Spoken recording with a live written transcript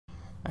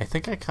I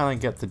think I kind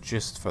of get the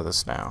gist for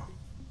this now.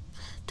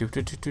 Do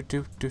do do do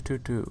do do do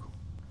do.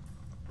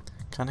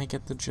 Can I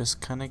get the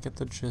gist? Can I get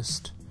the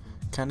gist?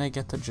 Can I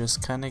get the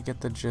gist? Can I get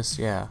the gist?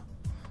 Yeah.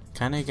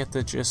 Can I get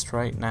the gist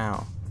right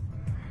now?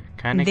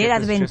 The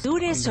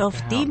Adventures of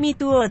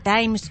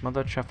TWOTIMES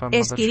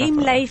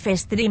Skymeme live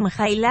stream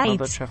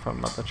highlights.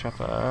 Mother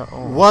chuffer.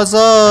 Oh. What's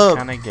up?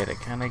 Can I get it?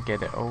 Can I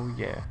get it? Oh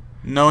yeah.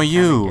 No,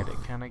 you.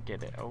 Can I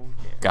get it? Oh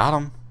yeah. Got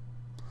him.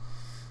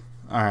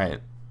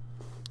 Alright.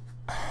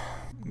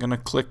 I'm gonna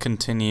click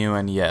continue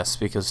and yes,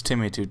 because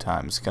Timmy 2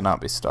 times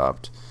cannot be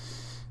stopped.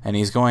 And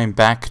he's going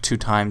back 2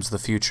 times the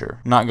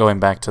future. Not going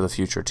back to the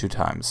future 2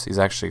 times. He's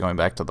actually going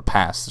back to the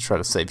past to try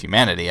to save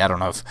humanity. I don't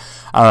know if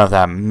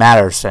that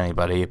matters to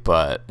anybody,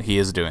 but he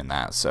is doing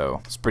that,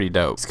 so it's pretty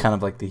dope. It's kind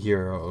of like the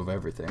hero of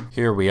everything.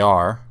 Here we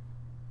are.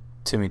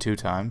 Timmy 2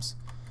 times.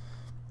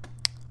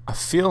 I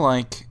feel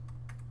like,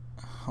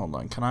 hold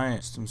on, can I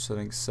system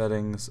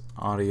settings,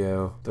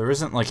 audio. There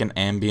isn't like an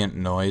ambient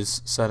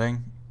noise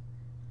setting,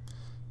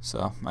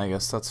 so I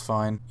guess that's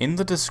fine. In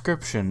the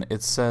description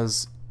it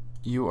says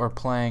you are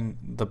playing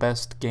the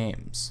best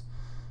games.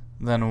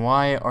 Then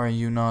why are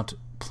you not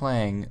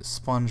playing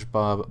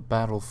SpongeBob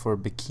Battle for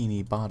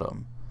Bikini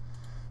Bottom?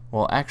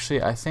 Well,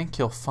 actually I think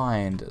you'll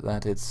find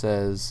that it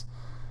says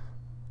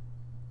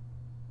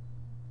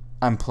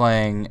I'm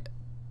playing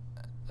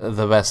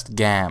the best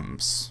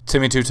games.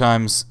 Timmy 2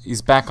 times,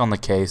 he's back on the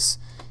case.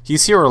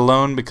 He's here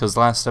alone because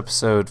last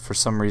episode, for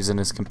some reason,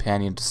 his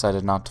companion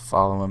decided not to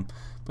follow him.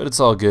 But it's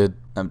all good.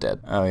 I'm dead.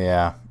 Oh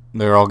yeah,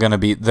 they're all gonna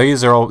be.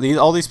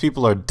 All these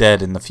people are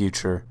dead in the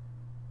future.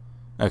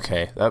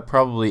 Okay, that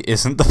probably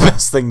isn't the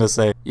best thing to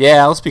say.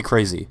 Yeah, let's be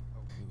crazy.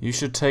 You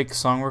should take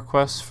song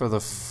requests. For the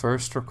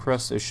first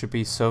request, it should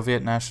be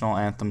Soviet National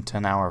Anthem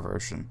 10-hour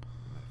version.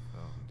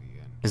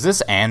 Is this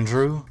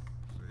Andrew?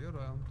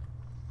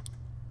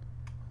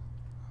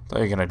 Thought you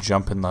were gonna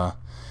jump in the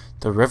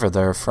river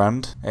there,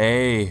 friend.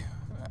 Hey,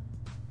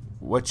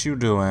 what you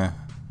doing?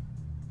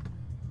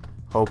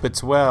 Hope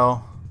it's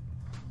well.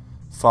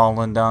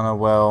 Falling down a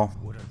well.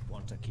 Wouldn't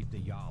want to keep the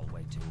Jarl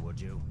waiting, would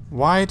you?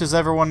 Why does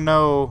everyone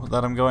know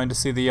that I'm going to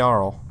see the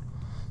Jarl?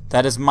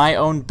 That is my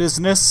own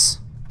business,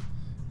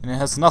 and it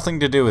has nothing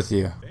to do with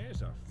you.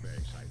 There's a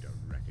face I don't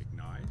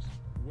recognize.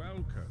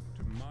 Welcome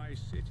to my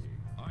city.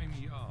 I'm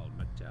Jarl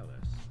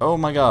Metellus. Oh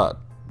my god.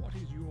 What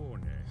is your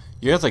name?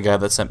 You're the guy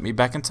that sent me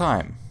back in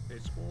time.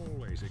 It's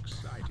always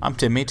exciting. I'm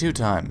Timmy 2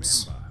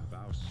 times. Member of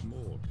our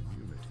small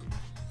community.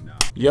 Now,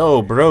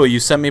 Yo, bro, you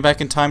sent me back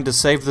in time to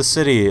save the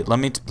city. Let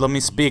me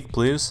speak,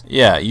 please.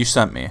 Yeah, you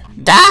sent me.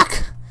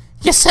 Doc,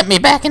 you sent me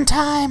back in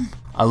time.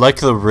 I like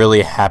the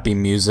really happy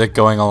music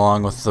going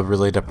along with the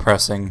really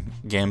depressing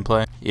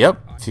gameplay. Yep,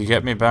 if you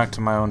get me back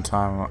to my own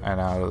time and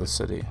out of the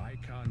city. I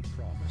can't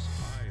promise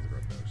either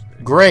of those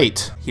things.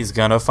 Great, he's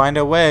gonna find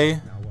a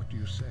way Now what do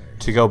you say?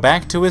 to go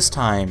back to his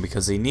time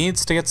because he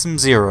needs to get some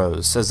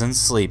zeros, as in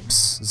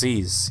sleeps.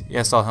 Z's.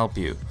 Yes, I'll help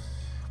you.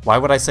 Why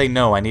would I say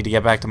no? I need to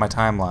get back to my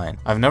timeline.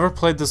 I've never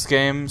played this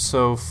game,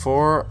 so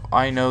for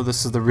I know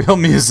this is the real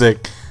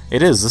music.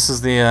 It is. This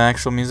is the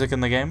actual music in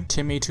the game.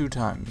 Timmy 2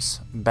 times.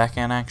 Back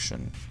in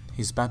action.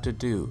 He's about to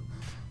do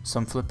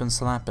some flippin'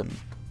 slappin'.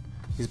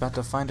 He's about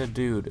to find a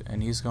dude,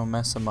 and he's gonna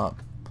mess him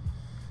up.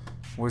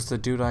 Where's the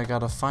dude I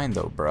gotta find,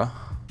 though, bruh?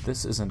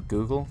 This isn't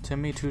Google.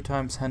 Timmy 2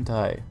 times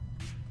hentai.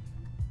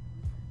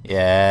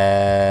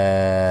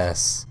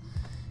 Yes.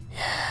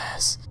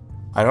 Yes.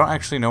 I don't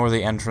actually know where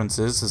the entrance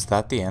is. Is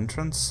that the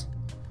entrance?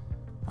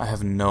 I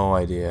have no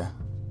idea.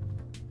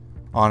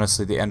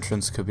 Honestly, the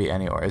entrance could be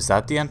anywhere. Is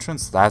that the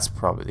entrance? That's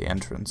probably the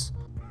entrance.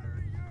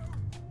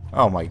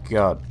 Oh my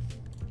god.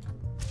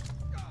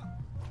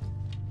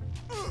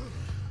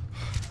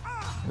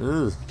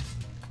 Ugh.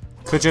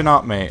 Could you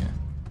not, mate?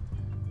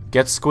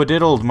 Get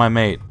squididdled, my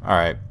mate.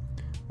 Alright.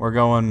 We're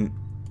going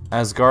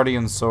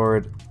Asgardian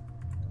sword.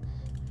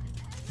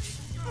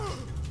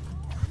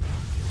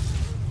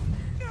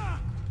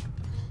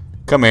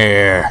 Come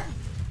here.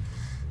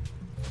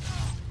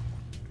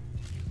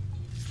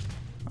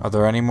 Are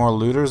there any more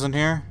looters in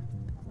here?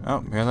 Oh,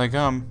 here they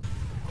come.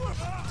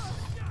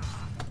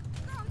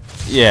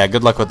 Yeah,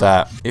 good luck with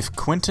that. If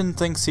Quentin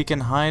thinks he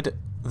can hide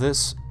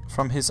this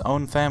from his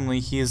own family,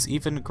 he is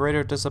even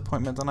greater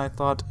disappointment than I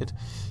thought it.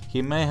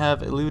 He may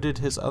have eluded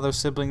his other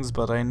siblings,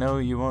 but I know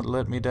you won't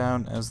let me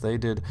down as they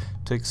did.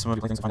 Take some of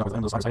the things to find out where the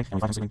end of the and we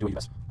find something to do.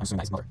 I'm assuming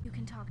that's mother. You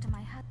can talk to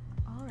my hut.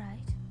 All right.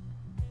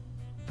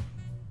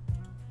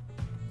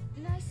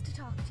 Nice to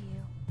talk to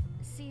you.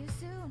 See you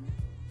soon.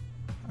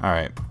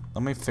 Alright,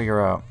 let me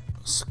figure out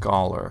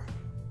Scholar.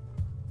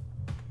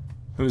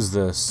 Who's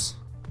this?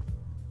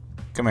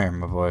 Come here,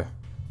 my boy.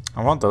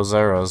 I want those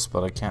arrows,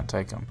 but I can't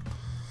take them.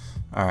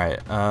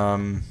 Alright,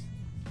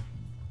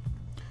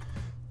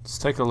 let's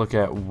take a look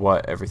at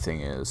what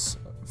everything is.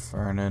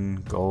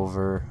 Vernon,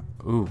 Gulliver.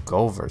 Ooh,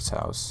 Gulliver's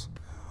house.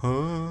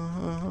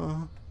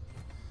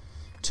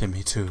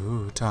 Timmy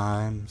 2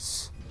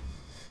 times.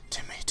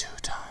 Timmy 2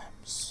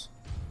 times.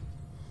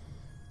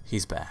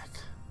 He's back.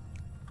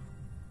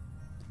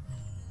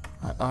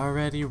 I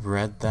already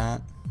read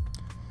that.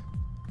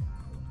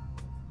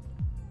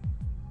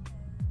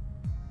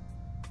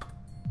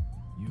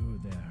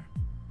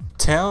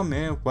 Tell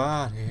me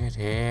what it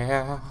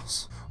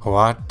is.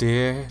 What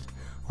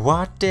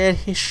did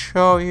he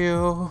show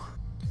you?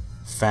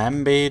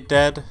 Famby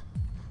dead.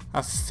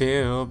 I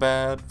feel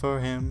bad for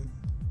him.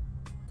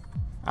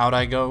 Out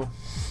I go.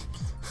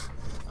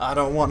 I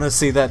don't want to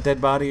see that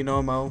dead body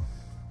no more.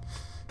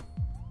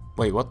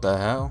 Wait, what the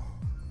hell?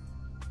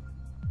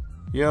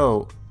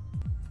 Yo.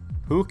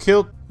 Who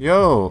killed?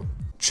 Yo.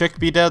 Chick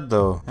be dead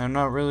though. I'm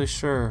not really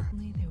sure.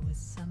 Only there was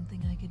something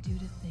I could do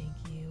to thank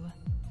you.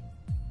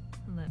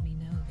 Let me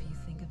know if you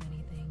think of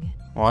anything.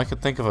 Well, I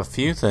could think of a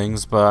few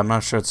things, but I'm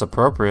not sure it's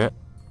appropriate.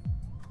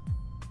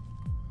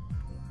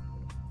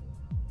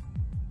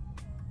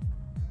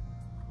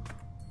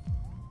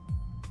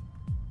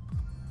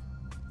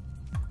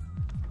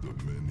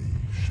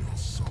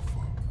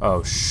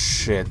 Oh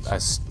shit,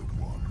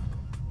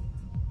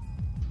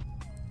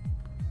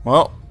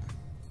 well.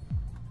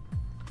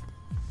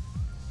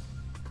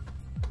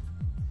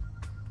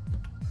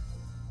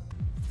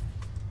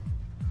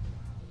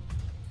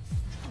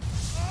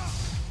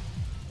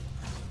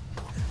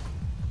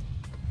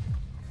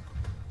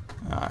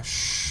 Ah,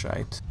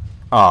 shite.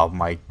 Oh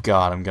my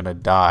god, I'm gonna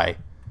die.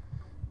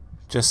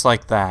 Just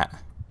like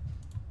that.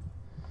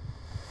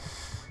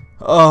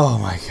 Oh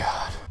my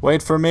god.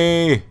 Wait for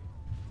me!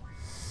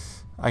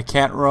 I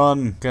can't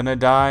run. Gonna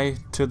die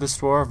to the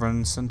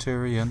Dwarven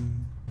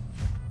Centurion.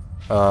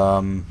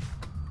 Did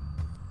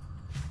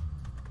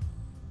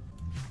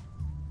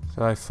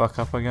I fuck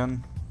up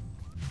again?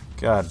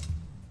 God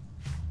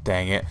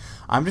dang it.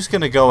 I'm just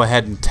gonna go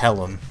ahead and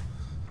tell him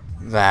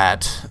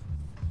that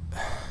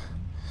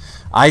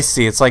I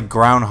see, it's like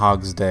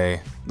Groundhog's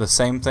Day. The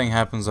same thing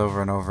happens over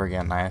and over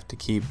again. I have to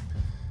keep...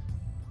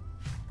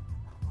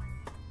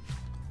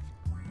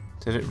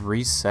 Did it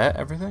reset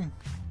everything?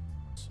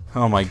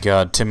 Oh my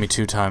god, Timmy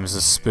 2 times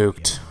is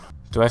spooked.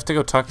 Do I have to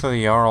go talk to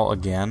the Jarl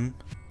again?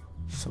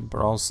 So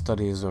Brawl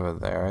Study is over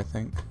there, I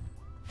think.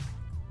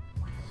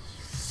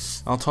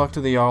 I'll talk to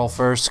the Jarl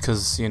first,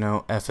 because, you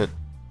know, F it.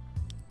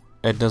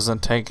 It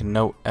doesn't take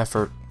no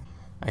effort.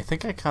 I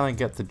think I kind of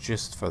get the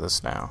gist for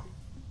this now.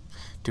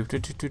 Do.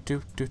 Can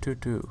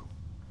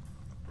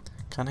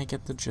I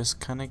get the gist?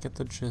 Can I get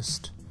the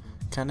gist?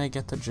 Can I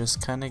get the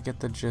gist? Can I get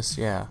the gist?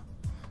 Yeah.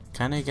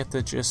 Can I get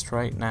the gist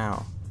right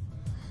now?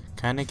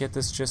 Can I get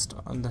this gist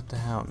on the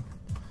town?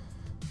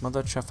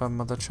 Mother chuffer,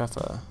 mother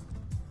chuffer.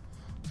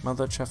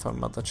 Mother chuffer,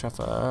 mother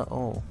chuffer.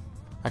 Oh.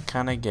 I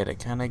kinda get it,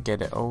 kinda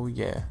get it, oh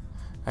yeah.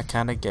 I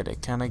kinda get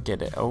it, kinda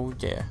get it, oh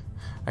yeah.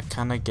 I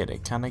kinda get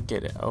it,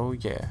 oh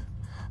yeah.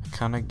 I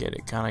kinda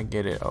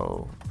get it,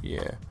 oh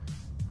yeah.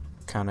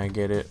 Kinda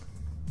get it.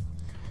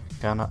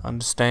 Kinda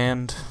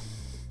understand.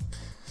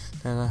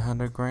 There's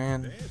 100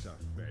 grand. There's a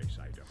face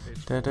I'd have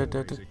fist Da da da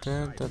always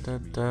da da da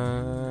excited. da.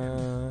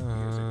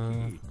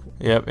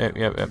 Yep.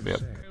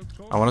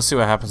 I want to see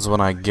what happens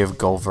when I give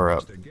Gulliver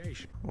up.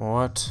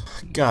 What?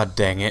 God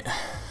dang it.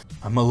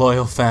 I'm a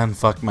loyal fan,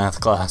 fuck math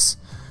class.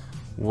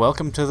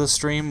 Welcome to the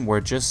stream,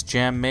 we're just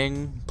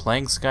jamming,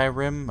 playing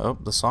Skyrim. Oh,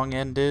 the song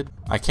ended.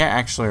 I can't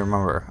actually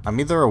remember. I'm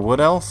either a wood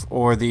elf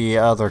or the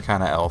other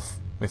kind of elf.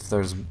 If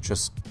there's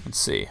just, let's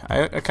see.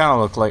 I kind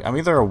of look like, I'm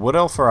either a wood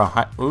elf or a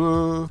high,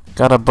 ooh.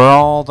 Gotta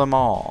brawl them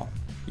all.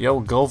 Yo,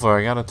 Gulliver,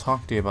 I gotta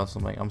talk to you about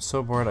something. I'm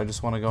so bored, I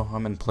just want to go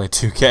home and play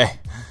 2K.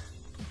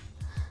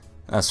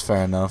 That's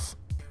fair enough.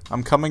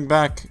 I'm coming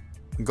back,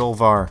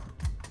 Gulvar.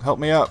 Help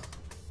me up.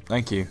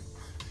 Thank you.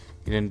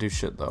 You didn't do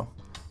shit though.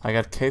 I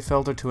got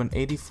K-Felder to an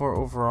 84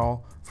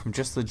 overall from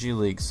just the G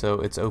League, so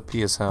it's OP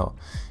as hell.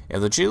 Yeah,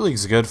 the G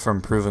League's good for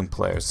improving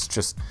players. It's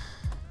just,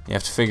 you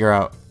have to figure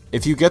out,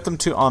 if you get them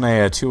to on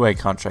a two-way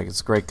contract,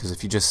 it's great, because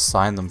if you just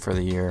sign them for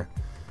the year,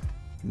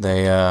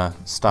 they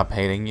stop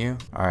hating you.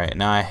 Alright,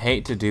 now I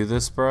hate to do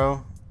this,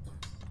 bro,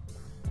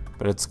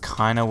 but it's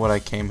kind of what I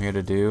came here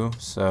to do,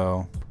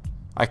 so...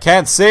 I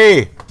can't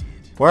see!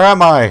 Where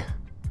am I?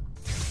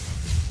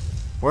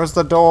 Where's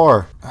the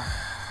door?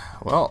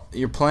 Well,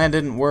 your plan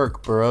didn't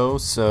work, bro,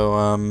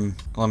 so,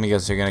 let me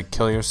guess, you're gonna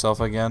kill yourself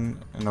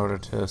again in order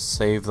to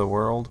save the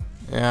world?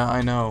 Yeah,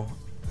 I know.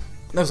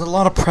 There's a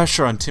lot of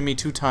pressure on Timmy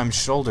 2 times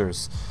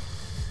shoulders.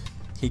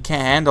 He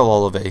can't handle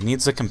all of it. He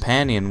needs a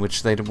companion,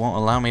 which they won't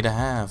allow me to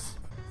have.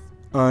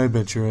 I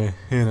bet you're a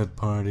hit at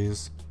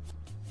parties.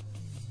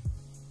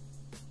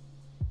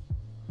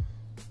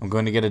 I'm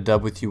going to get a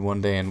dub with you one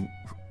day, and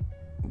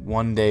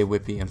one day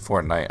Whippy in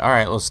Fortnite.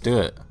 Alright, let's do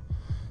it.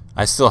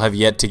 I still have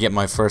yet to get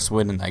my first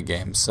win in that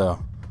game,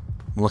 so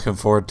I'm looking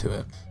forward to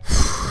it.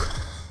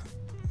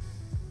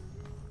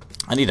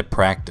 I need to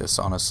practice,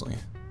 honestly,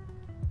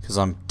 because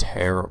I'm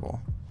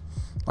terrible.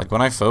 Like,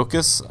 when I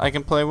focus, I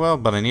can play well,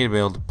 but I need to be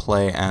able to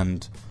play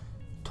and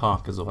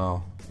talk as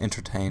well.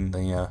 Entertain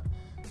the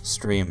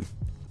stream.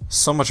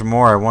 So much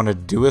more I want to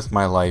do with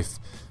my life,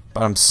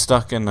 but I'm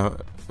stuck in a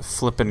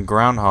flippin'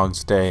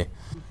 Groundhog's Day.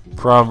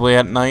 Probably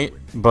at night,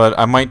 but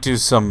I might do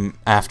some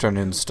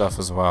afternoon stuff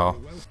as well.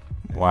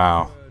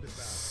 Wow.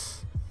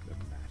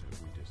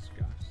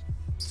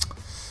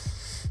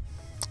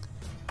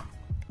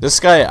 This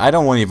guy, I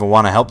don't even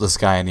want to help this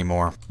guy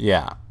anymore.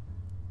 Yeah.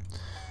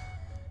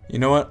 You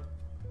know what?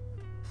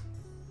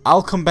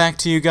 I'll come back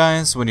to you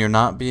guys when you're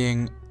not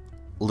being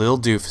lil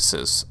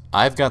doofuses.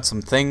 I've got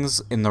some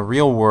things in the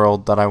real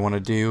world that I want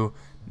to do,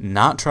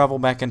 not travel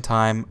back in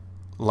time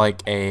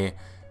like a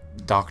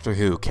Doctor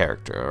Who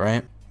character,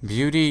 alright?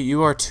 Beauty,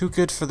 you are too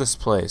good for this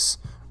place.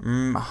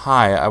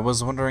 Hi, I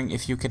was wondering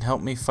if you can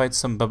help me fight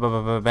some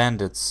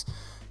bandits.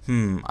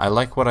 I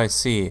like what I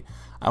see.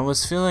 I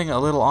was feeling a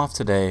little off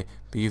today,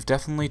 but you've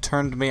definitely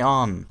turned me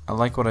on. I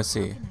like what I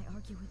see.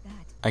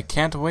 I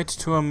can't wait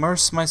to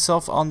immerse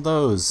myself on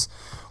those.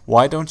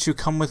 Why don't you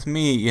come with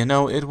me? You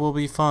know, it will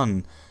be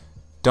fun.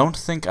 Don't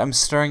think I'm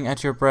staring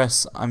at your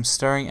breasts. I'm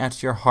staring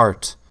at your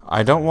heart.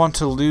 I don't want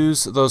to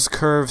lose those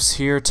curves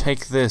here.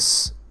 Take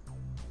this.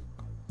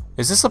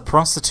 Is this a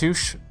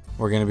prostitution?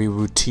 We're gonna be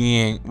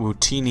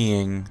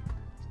routining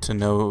to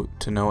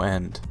no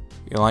end.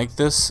 You like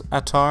this,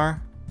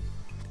 Attar?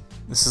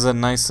 This is a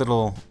nice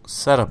little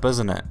setup,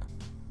 isn't it?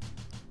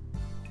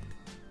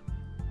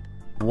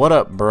 What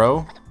up,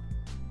 bro?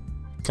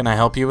 Can I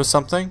help you with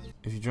something?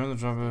 If you join the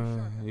job,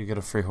 you get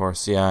a free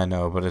horse. Yeah, I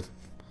know, but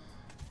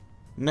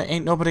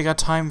ain't nobody got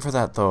time for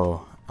that,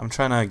 though. I'm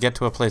trying to get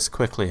to a place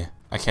quickly.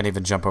 I can't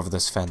even jump over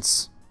this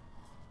fence.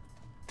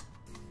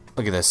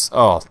 Look at this.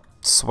 Oh,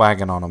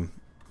 swagging on him.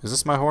 Is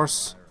this my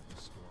horse?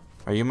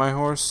 Are you my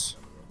horse?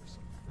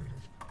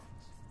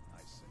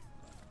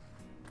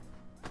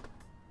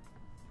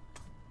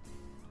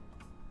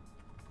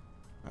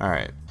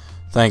 Alright.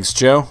 Thanks,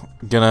 Joe.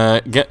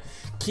 Gonna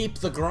keep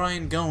the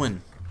grind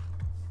going.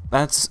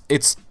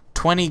 It's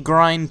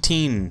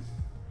 2019.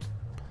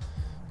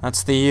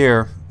 That's the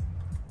year.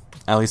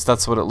 At least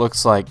that's what it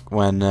looks like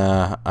when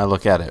I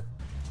look at it.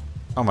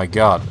 Oh my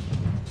god.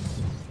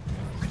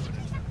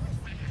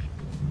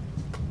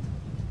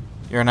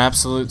 You're an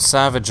absolute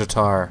savage,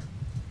 Attar.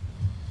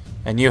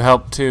 And you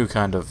help too,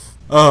 kind of.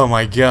 Oh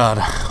my god.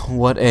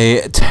 What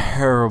a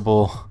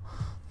terrible,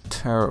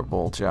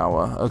 terrible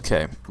Jawa.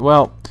 Okay.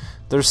 Well,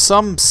 there's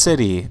some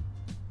city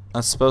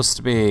that's supposed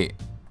to be...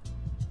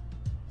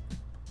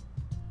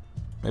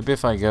 Maybe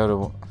if I go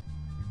to...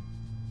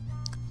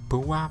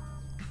 Boo-wop.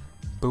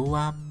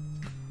 Boo-wop.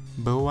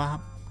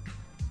 Boo-wop.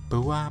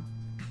 Boo-wop.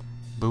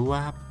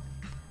 Boo-wop.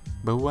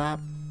 Boo-wop.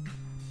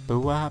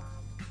 Boo-wop.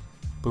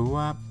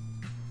 Boo-wop.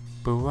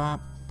 Boo-wop.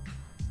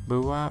 Boo-wop.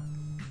 Boo-wop.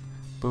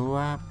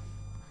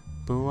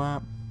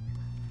 Boo-wop.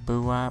 Boo-wop.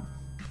 Boo-wop.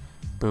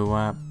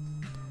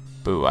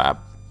 Boo-wop.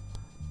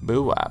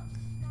 Boo-wop.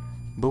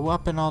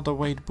 Boo-wop and all the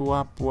way,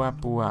 boo-wop, boo-wop,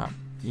 boo-wop.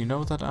 You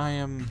know that I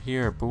am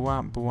here,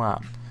 boo-wop,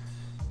 boo-wop.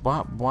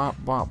 Wop, wop,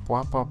 wop,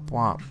 wop, wop,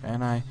 wop.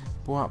 And I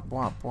wop,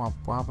 wop, wop,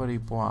 woppity,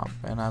 wop.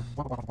 And I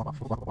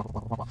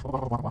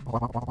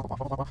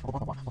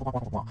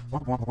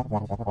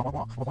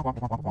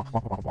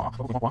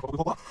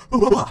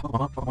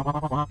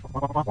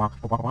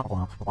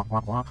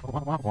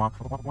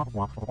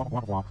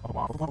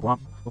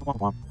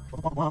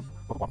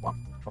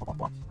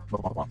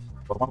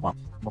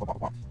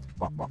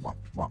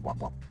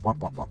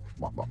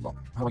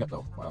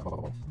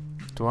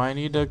Do I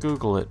need to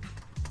Google it?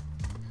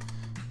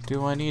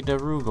 Do I need to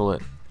Roogle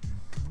it?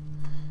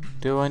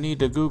 Do I need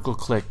to Google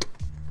click?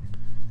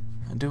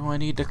 Do I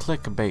need to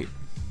clickbait?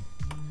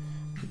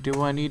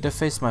 Do I need to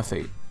face my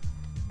fate?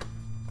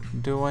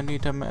 Do I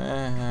need to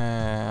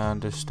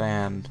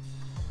understand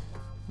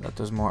that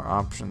there's more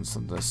options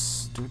than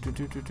this?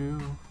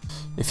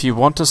 If you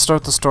want to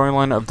start the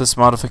storyline of this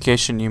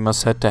modification, you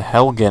must head to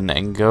Helgen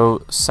and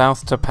go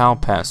south to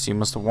Palpass. You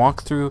must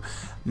walk through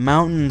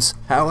mountains.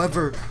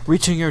 However,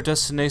 reaching your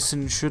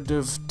destination should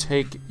have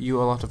taken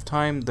you a lot of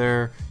time.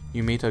 There,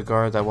 you meet a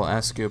guard that will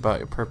ask you about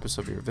the purpose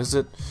of your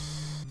visit.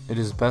 It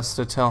is best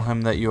to tell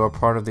him that you are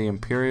part of the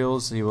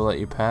Imperials. He will let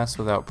you pass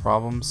without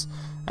problems.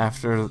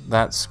 After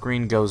that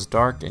screen goes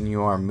dark and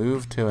you are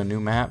moved to a new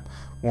map.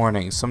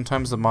 Warning,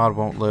 sometimes the mod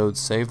won't load.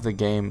 Save the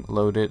game,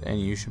 load it, and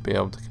you should be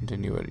able to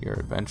continue at your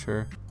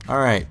adventure.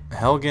 Alright,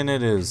 Helgen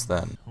it is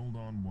then. Hold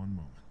on one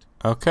moment.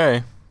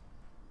 Okay.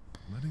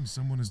 Letting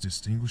someone as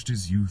distinguished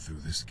as you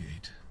through this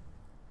gate.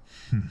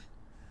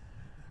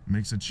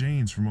 Makes a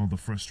change from all the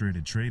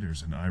frustrated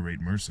traders and irate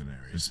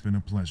mercenaries. It's been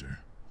a pleasure,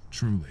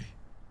 truly.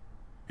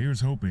 Here's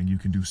hoping you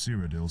can do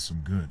Cyrodiil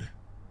some good.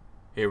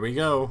 Here we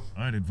go.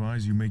 I'd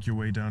advise you make your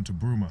way down to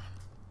Bruma.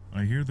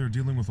 I hear they're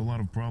dealing with a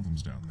lot of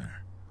problems down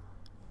there.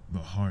 The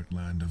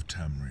heartland of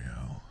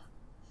Tamriel.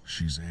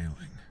 She's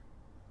ailing.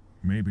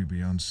 Maybe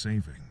beyond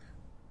saving.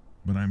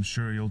 But I'm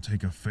sure you'll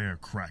take a fair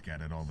crack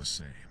at it all the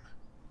same.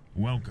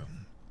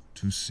 Welcome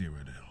to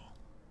Cyrodiil.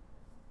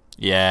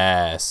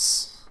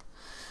 Yes.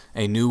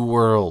 A new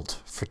world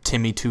for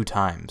Timmy 2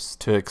 times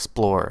to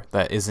explore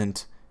that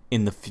isn't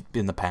in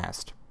the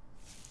past.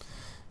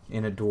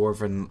 In a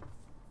dwarven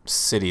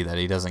city that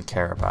he doesn't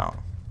care about.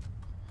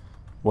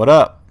 What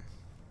up?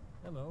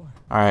 Hello.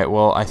 Alright,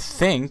 well, I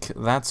think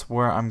that's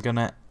where I'm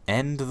gonna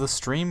end the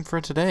stream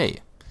for today.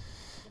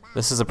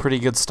 This is a pretty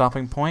good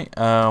stopping point.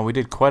 We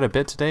did quite a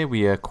bit today.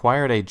 We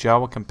acquired a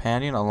Jawa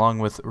companion along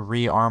with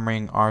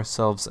rearming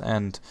ourselves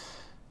and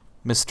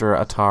Mr.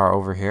 Attar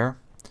over here.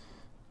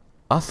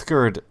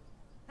 Uthgard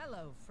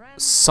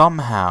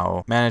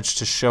somehow managed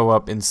to show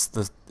up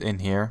in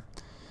here.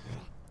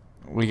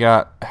 We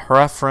got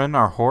Herefrin,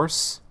 our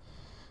horse.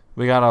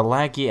 We got a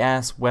laggy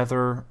ass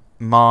weather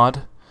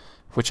mod,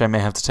 which I may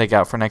have to take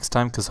out for next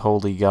time because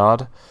holy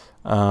god.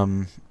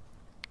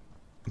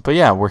 But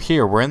yeah, we're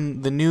here. We're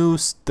in the new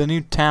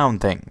town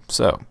thing.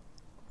 So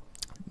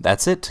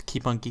that's it.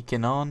 Keep on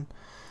geeking on.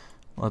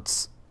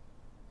 Let's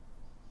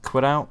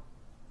quit out.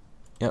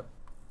 Yep.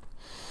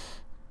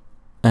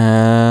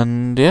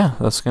 And yeah,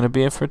 that's gonna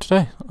be it for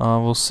today.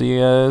 We'll see you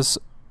guys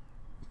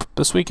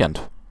this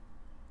weekend.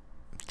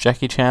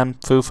 Jackie Chan,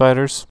 Foo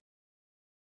Fighters.